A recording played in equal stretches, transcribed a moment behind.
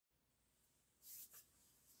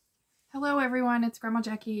Hello everyone, it's Grandma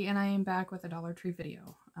Jackie and I am back with a Dollar Tree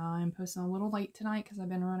video. I'm posting a little late tonight because I've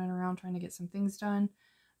been running around trying to get some things done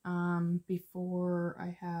before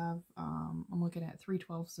I have, I'm looking at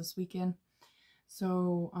 3/12s this weekend.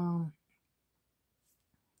 So,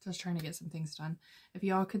 just trying to get some things done. If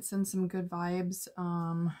y'all could send some good vibes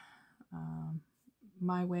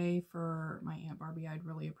my way for my Aunt Barbie, I'd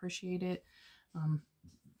really appreciate it.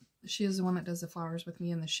 She is the one that does the flowers with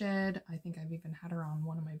me in the shed. I think I've even had her on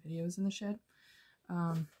one of my videos in the shed.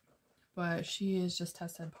 But she is just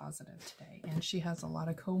tested positive today. And she has a lot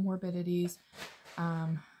of comorbidities.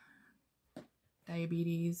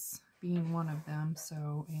 Diabetes being one of them.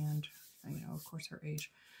 So, and, you know, of course her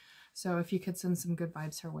age. So if you could send some good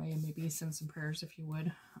vibes her way and maybe send some prayers if you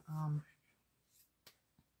would.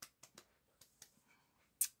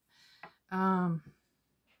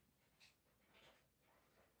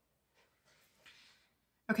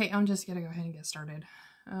 Okay, I'm just gonna go ahead and get started.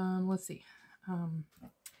 Let's see.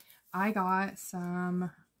 I got some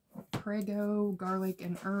Prego garlic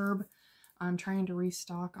and herb. I'm trying to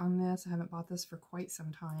restock on this. I haven't bought this for quite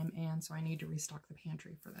some time, and so I need to restock the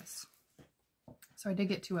pantry for this. So I did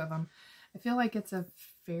get 2 of them. I feel like it's a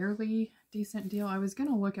fairly decent deal. I was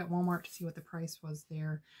gonna look at Walmart to see what the price was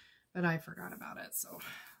there, but I forgot about it. So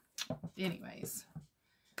anyways,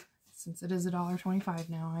 since it is $1.25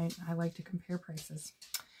 now, I like to compare prices.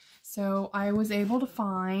 So I was able to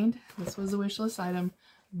find, this was a wish list item,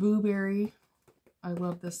 Blueberry. I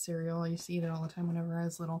love this cereal. I used to eat it all the time whenever I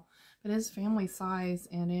was little. But it is family size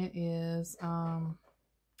and it is 1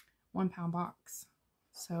 pound box.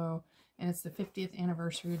 So, and it's the 50th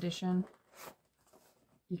anniversary edition.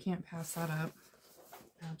 You can't pass that up.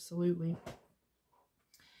 Absolutely.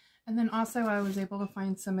 And then also I was able to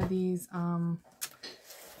find some of these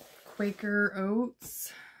Quaker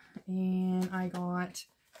oats, and I got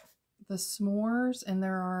the s'mores, and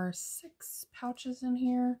there are 6 pouches in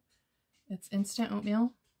here. It's instant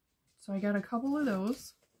oatmeal, so I got a couple of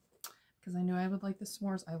those because I knew I would like the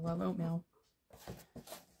s'mores. I love oatmeal.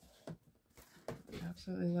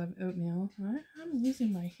 Absolutely love oatmeal. I'm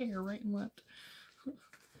losing my hair right and left.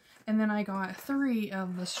 And then I got 3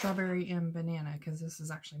 of the strawberry and banana because this is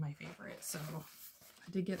actually my favorite. So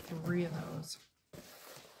I did get 3 of those.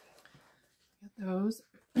 Got those.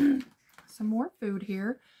 Some more food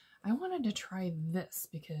here. I wanted to try this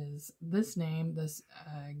because this name, this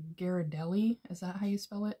Ghirardelli, is that how you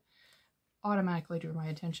spell it? Automatically drew my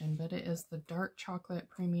attention, but it is the dark chocolate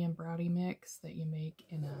premium brownie mix that you make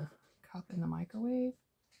in a cup in the microwave.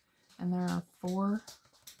 And there are 4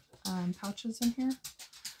 pouches in here.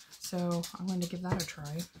 So I'm going to give that a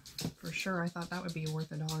try for sure. I thought that would be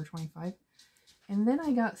worth $1.25. And then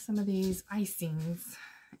I got some of these icings,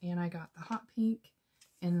 and I got the hot pink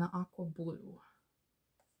and the aqua blue.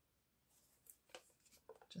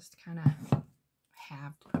 Just kind of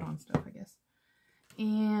have to put on stuff, I guess.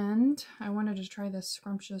 And I wanted to try this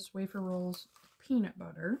Scrumptious Wafer Rolls peanut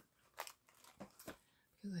butter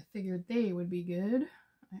because I figured they would be good.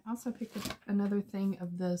 I also picked up another thing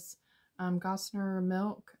of this Gossamer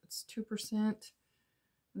milk. It's 2%.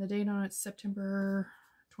 The date on it's September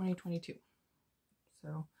 2022.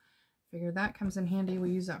 So figured that comes in handy.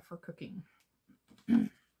 We use that for cooking. I'm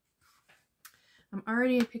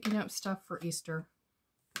already picking up stuff for Easter.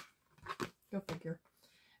 Go figure.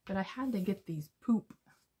 But I had to get these poop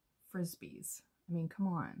frisbees. I mean, come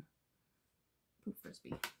on. Poop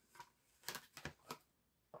frisbee.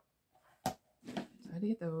 So I had to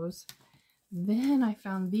get those. Then I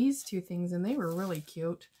found these 2 things, and they were really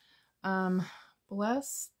cute.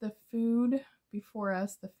 Bless the food before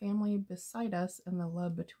us, the family beside us, and the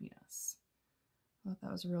love between us. I thought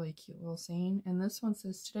that was a really cute little saying. And this one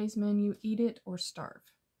says, today's menu, eat it or starve.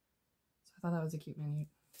 So I thought that was a cute menu.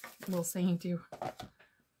 Little saying too.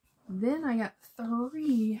 Then I got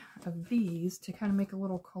 3 of these to kind of make a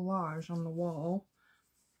little collage on the wall.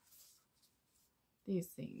 These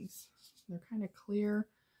things. They're kind of clear,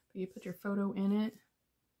 but you put your photo in it.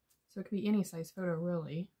 So it could be any size photo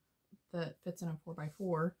really that fits in a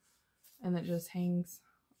 4x4 and that just hangs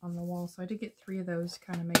on the wall. So I did get 3 of those to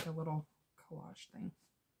kind of make a little collage thing.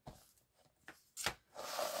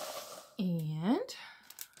 And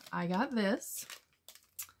I got this.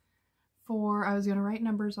 I was going to write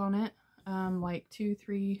numbers on it, like 2,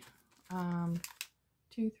 3,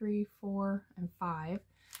 4, and 5,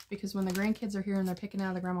 because when the grandkids are here and they're picking out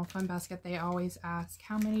of the Grandma Fun Basket, they always ask,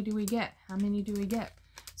 how many do we get? How many do we get?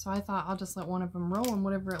 So I thought I'll just let one of them roll, and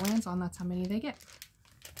whatever it lands on, that's how many they get.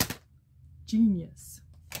 Genius.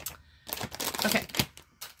 Okay.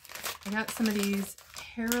 I got some of these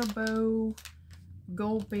Haribo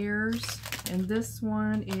Gold Bears, and this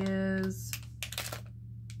one is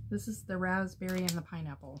This is the raspberry and the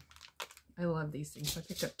pineapple. I love these things. So I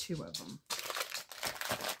picked up 2 of them.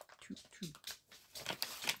 Two.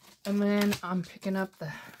 And then I'm picking up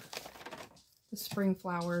the spring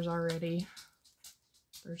flowers already.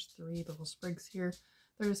 There's 3 little sprigs here.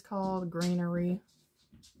 They're just called greenery,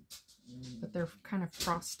 but they're kind of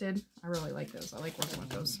frosted. I really like those. I like working with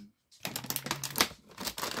those.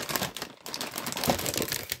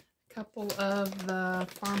 A couple of the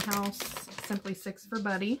Farmhouse Simply 6 for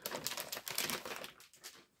Buddy.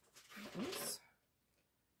 Oops.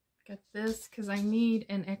 Got this because I need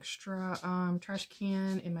an extra trash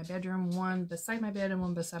can in my bedroom, one beside my bed and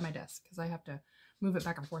one beside my desk, because I have to move it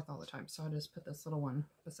back and forth all the time. So I'll just put this little one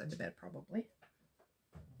beside the bed probably.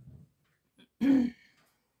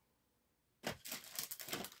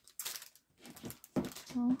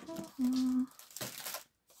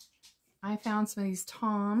 I found some of these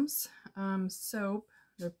Tom's soap,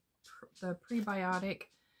 the prebiotic.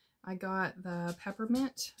 I got the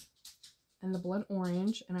peppermint and the blood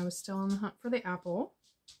orange, and I was still on the hunt for the apple.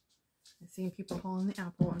 I've seen people hauling the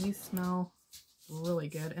apple, and these smell really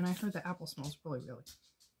good. And I heard the apple smells really good.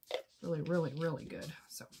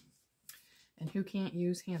 So, and who can't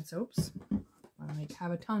use hand soaps? I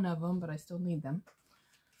have a ton of them, but I still need them.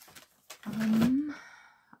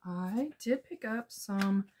 I did pick up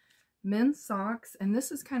some men's socks, and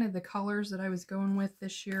this is kind of the colors that I was going with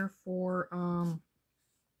this year for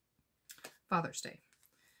Father's Day.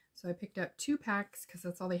 So I picked up 2 packs because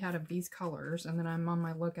that's all they had of these colors, and then I'm on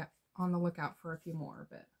the lookout for a few more,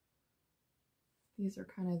 but these are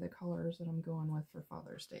kind of the colors that I'm going with for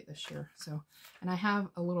Father's Day this year. So, and I have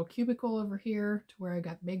a little cubicle over here to where I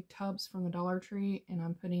got big tubs from the Dollar Tree, and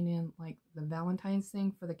I'm putting in like the Valentine's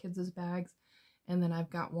thing for the kids' bags, and then I've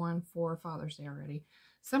got one for Father's Day already.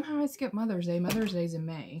 Somehow I skipped Mother's Day. Mother's Day's in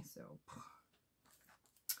May, so.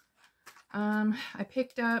 I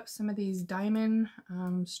picked up some of these diamond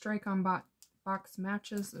strike on box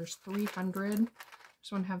matches. There's 300.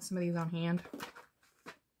 Just want to have some of these on hand.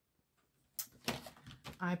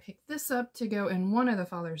 I picked this up to go in one of the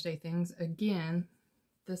Father's Day things. Again,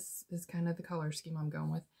 this is kind of the color scheme I'm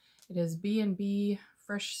going with. It is B&B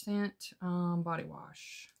Fresh Scent body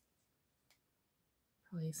wash.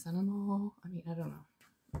 Probably son-in-law. I mean, I don't know.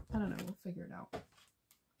 We'll figure it out.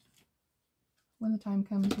 When the time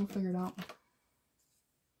comes, we'll figure it out.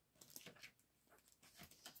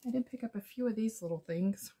 I did pick up a few of these little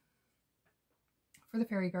things for the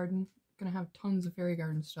fairy garden. I'm gonna have tons of fairy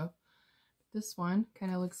garden stuff. This one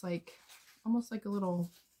kind of looks like, almost like a little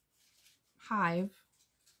hive.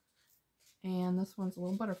 And this one's a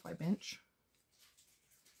little butterfly bench.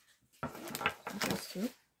 Those 2.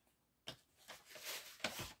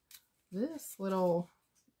 This little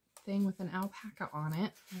thing with an alpaca on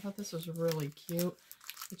it. I thought this was really cute.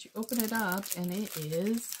 But you open it up and it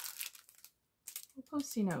is little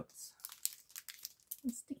post-it notes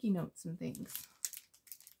and sticky notes and things.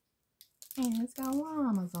 And it's got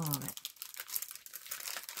llamas on it.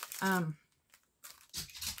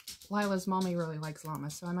 Lila's mommy really likes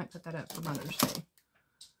llamas, so I might put that up for Mother's Day.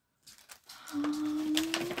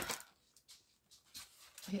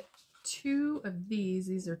 I hit 2 of these.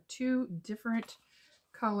 These are 2 different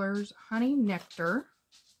colors. Honey Nectar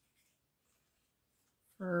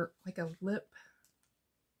for like a lip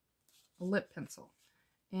pencil.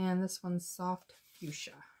 And this one's Soft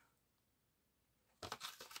Fuchsia. So,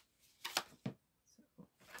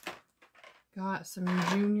 got some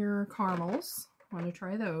junior caramels. Want to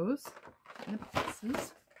try those in the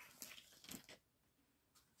boxes.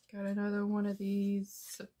 Got another one of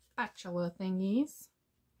these spatula thingies.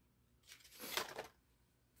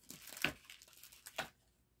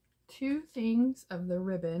 2 things of the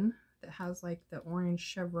ribbon that has like the orange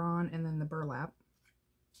chevron and then the burlap.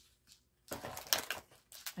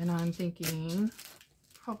 And I'm thinking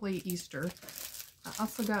probably Easter. I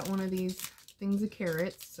also got one of these things of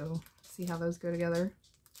carrots, so see how those go together.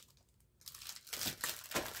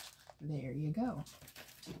 There you go.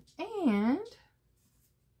 And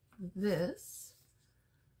this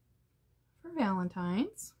for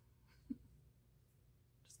Valentine's.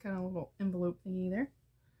 Just kind of a little envelope thingy there.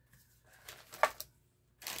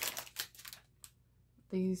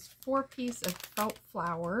 These 4-piece of felt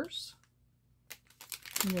flowers.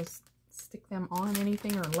 You just stick them on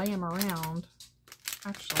anything or lay them around.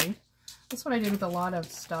 Actually, that's what I did with a lot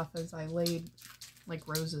of stuff, is I laid like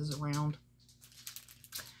roses around.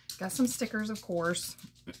 Got some stickers, of course.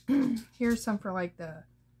 Here's some for like the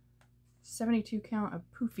 72 count of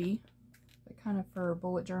Poofy, but kind of for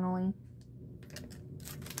bullet journaling.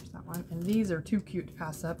 There's that one. And these are too cute to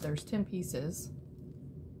pass up. There's 10 pieces.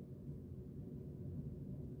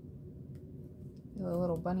 A little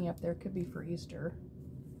little bunny up there. Could be for Easter.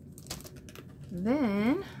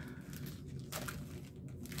 Then,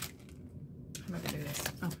 how am I gonna do this?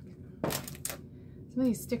 Oh. Some of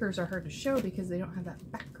these stickers are hard to show because they don't have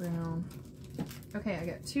that background. Okay, I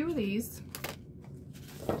got 2 of these.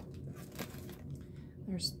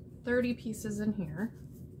 There's 30 pieces in here.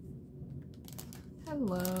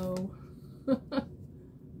 Hello.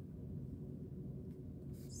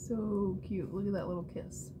 So cute. Look at that little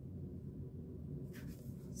kiss.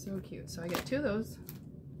 So cute. So I got 2 of those.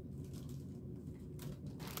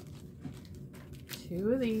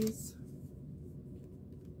 2 of these.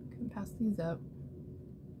 Can pass these up.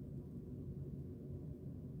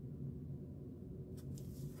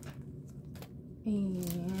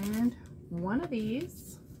 And 1 of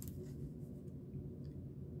these.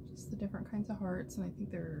 Just the different kinds of hearts, and I think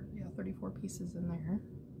there are 34 pieces in there.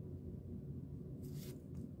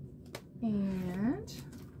 And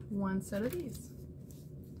 1 set of these.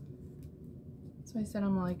 So I said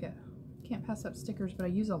I'm like can't pass up stickers, but I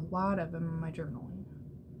use a lot of them in my journaling.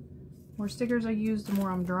 The more stickers I use, the more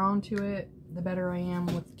I'm drawn to it, the better I am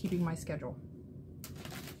with keeping my schedule.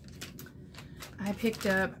 I picked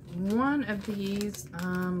up 1 of these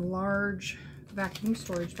large vacuum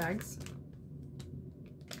storage bags.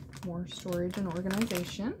 More storage and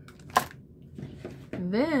organization.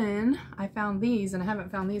 Then I found these, and I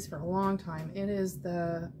haven't found these for a long time. It is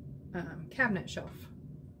the cabinet shelf.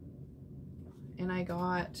 And I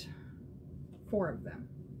got 4 of them.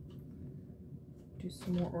 Do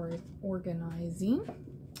some more organizing.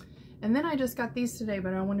 And then I just got these today,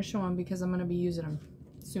 but I want to show them because I'm going to be using them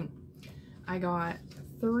soon. I got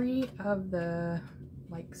 3 of the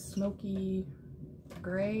like smoky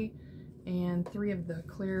gray and 3 of the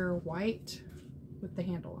clear white with the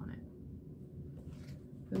handle on it.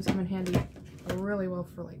 Those come in handy really well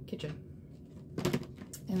for like kitchen.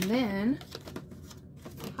 And then,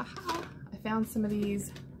 haha, I found some of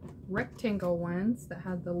these rectangle ones that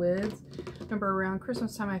had the lids. Remember around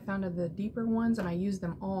Christmas time I found the deeper ones, and I used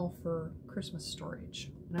them all for Christmas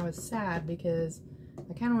storage. And I was sad because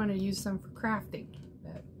I kind of wanted to use some for crafting.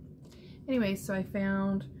 But anyway, so I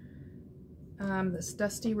found this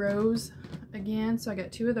Dusty Rose again. So I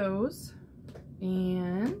got 2 of those.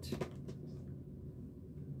 And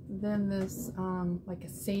then this like a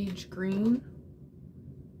sage green,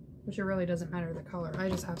 which it really doesn't matter the color. I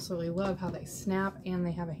just absolutely love how they snap and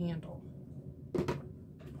they have a handle.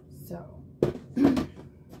 So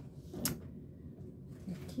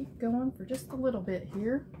keep going for just a little bit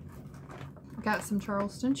here. Got some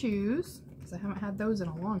Charleston chews because I haven't had those in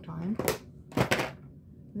a long time.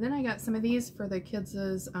 Then I got some of these for the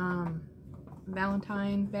kids'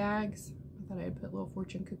 Valentine bags. I thought I'd put little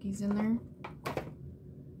fortune cookies in there.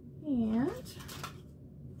 And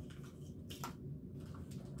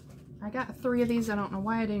I got 3 of these. I don't know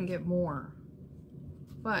why I didn't get more,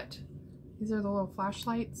 but these are the little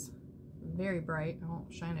flashlights. Very bright. I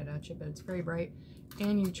won't shine it at you, but it's very bright,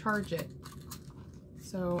 and you charge it.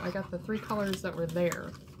 So I got the 3 colors that were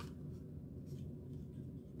there,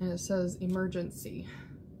 and it says emergency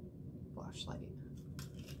flashlight.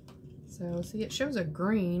 So see, it shows a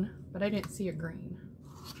green, but I didn't see a green.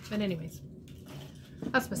 But anyways,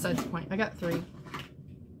 that's besides the point. I got 3.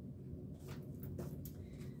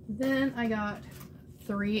 Then I got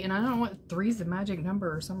 3, and I don't know what 3 is the magic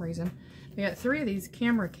number for some reason. I got 3 of these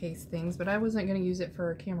camera case things, but I wasn't going to use it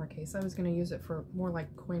for a camera case. I was going to use it for more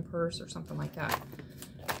like coin purse or something like that.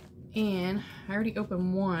 And I already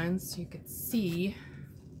opened one so you could see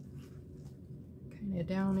kind of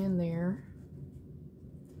down in there.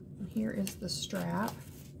 And here is the strap.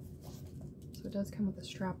 So it does come with a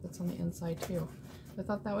strap that's on the inside too. I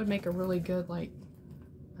thought that would make a really good, like,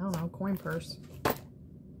 I don't know, coin purse.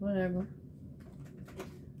 Whatever.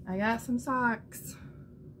 I got some socks.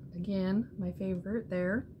 Again, my favorite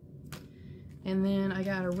there. And then I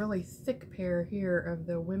got a really thick pair here of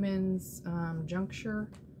the women's juncture.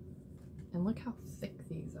 And look how thick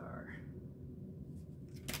these are.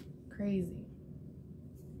 Crazy.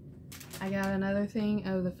 I got another thing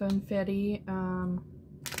of the Funfetti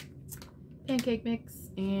pancake mix.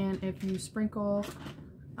 And if you sprinkle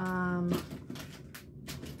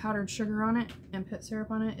powdered sugar on it and put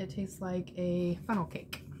syrup on it, it tastes like a funnel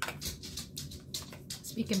cake.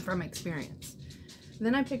 Speaking from experience.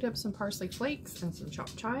 Then I picked up some parsley flakes and some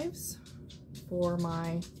chopped chives for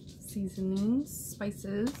my seasonings,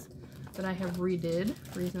 spices that I have redid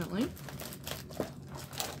recently.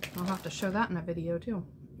 I'll have to show that in a video too.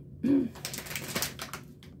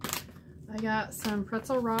 I got some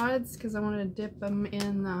pretzel rods because I wanted to dip them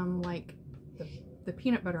in like the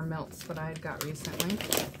peanut butter melts that I had got recently.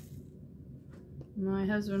 My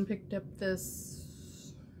husband picked up this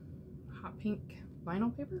pink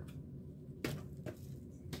vinyl paper.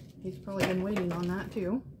 He's probably been waiting on that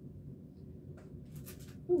too.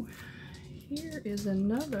 Ooh, here is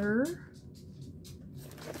another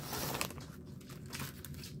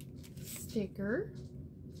sticker.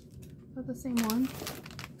 Is that the same one?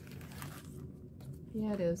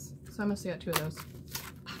 Yeah, it is. So I must have got 2 of those.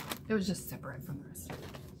 It was just separate from the rest.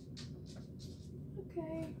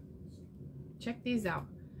 Okay. Check these out.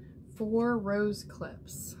 4 rose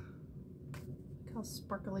clips. Look how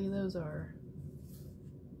sparkly those are.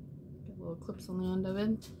 Got little clips on the end of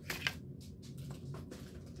it.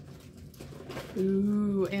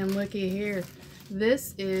 Ooh, and looky here.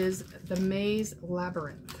 This is the Maze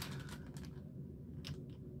Labyrinth.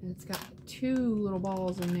 And it's got 2 little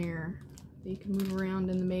balls in there that you can move around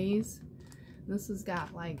in the maze. This has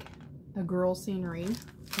got like a girl scenery.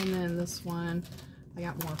 And then this one, I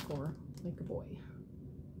got more for like a boy.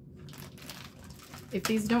 If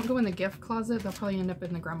these don't go in the gift closet, they'll probably end up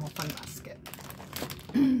in the grandma fun basket.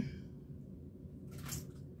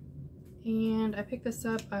 And I picked this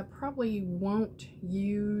up. I probably won't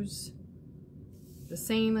use the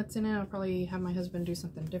same that's in it. I'll probably have my husband do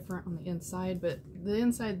something different on the inside, but the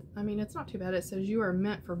inside, I mean, it's not too bad. It says you are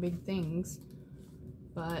meant for big things,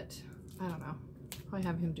 but I don't know. Probably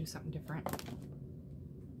have him do something different.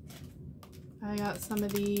 I got some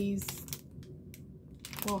of these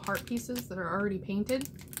little heart pieces that are already painted,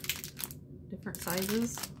 different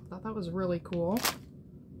sizes. Thought that was really cool.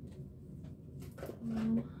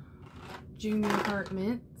 Junior heart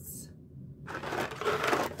mints.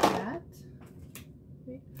 That.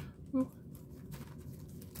 Wait. Ooh.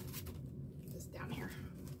 This down here.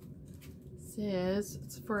 Says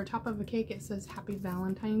it's for a top of a cake. It says Happy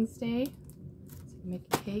Valentine's Day. So you make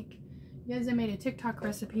a cake. You guys, I made a TikTok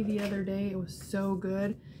recipe the other day. It was so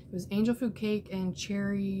good. It was angel food cake and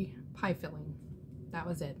cherry pie filling. That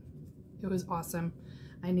was it. It was awesome.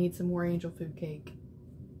 I need some more angel food cake.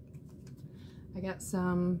 I got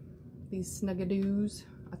these Snuggadoos.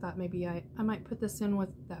 I thought maybe I might put this in with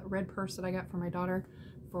that red purse that I got for my daughter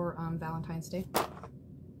for Valentine's Day.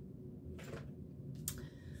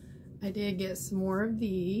 I did get some more of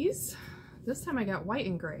these. This time I got white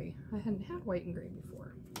and gray. I hadn't had white and gray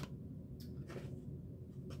before.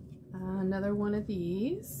 Another one of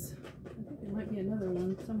these. I think there might be another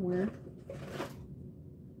one somewhere.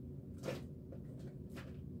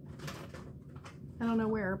 I don't know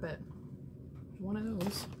where, but one of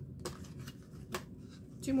those.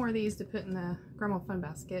 2 more of these to put in the grandma fun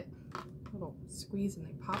basket. A little squeeze and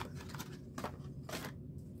they pop.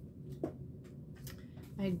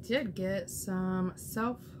 I did get some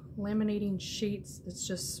self-laminating sheets. It's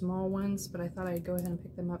just small ones, but I thought I'd go ahead and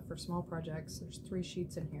pick them up for small projects. There's 3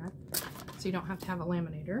 sheets in here, so you don't have to have a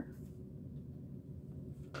laminator.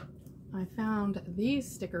 I found these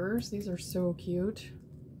stickers. These are so cute.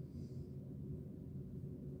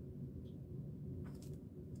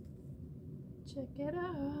 Check it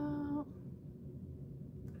out.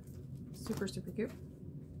 Super, super cute.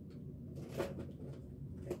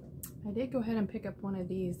 I did go ahead and pick up one of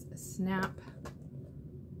these snap-on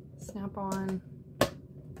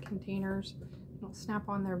containers. They don't snap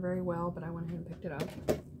on there very well, but I went ahead and picked it up.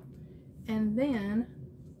 And then,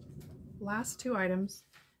 last 2 items,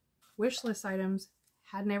 wish list items.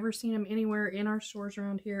 Had never seen them anywhere in our stores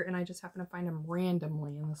around here, and I just happened to find them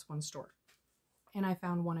randomly in this one store. And I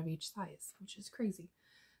found one of each size, which is crazy.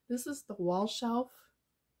 This is the wall shelf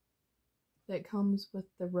that comes with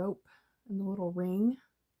the rope and the little ring.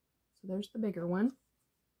 So there's the bigger one.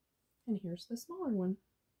 And here's the smaller one.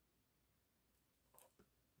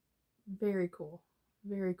 Very cool.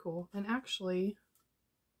 Very cool. And actually,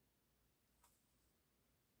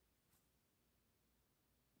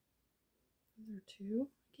 there are 2.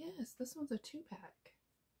 Yes, this one's a 2-pack.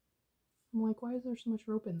 I'm like, why is there so much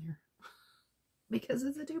rope in there? Because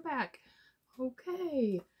it's a 2-pack.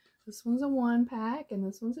 Okay. This one's a 1-pack and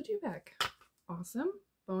this one's a 2-pack. Awesome.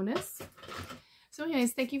 Bonus. So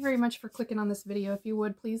anyways, thank you very much for clicking on this video. If you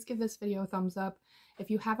would, please give this video a thumbs up. If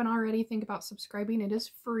you haven't already, think about subscribing. It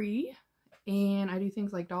is free. And I do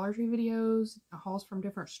things like Dollar Tree videos, hauls from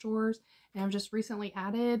different stores. And I've just recently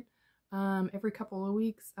added, every couple of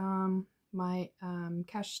weeks, my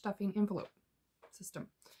cash stuffing envelope system.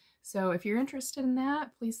 So if you're interested in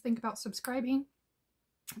that, please think about subscribing.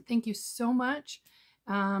 Thank you so much.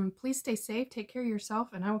 Please stay safe, take care of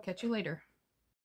yourself, and I will catch you later.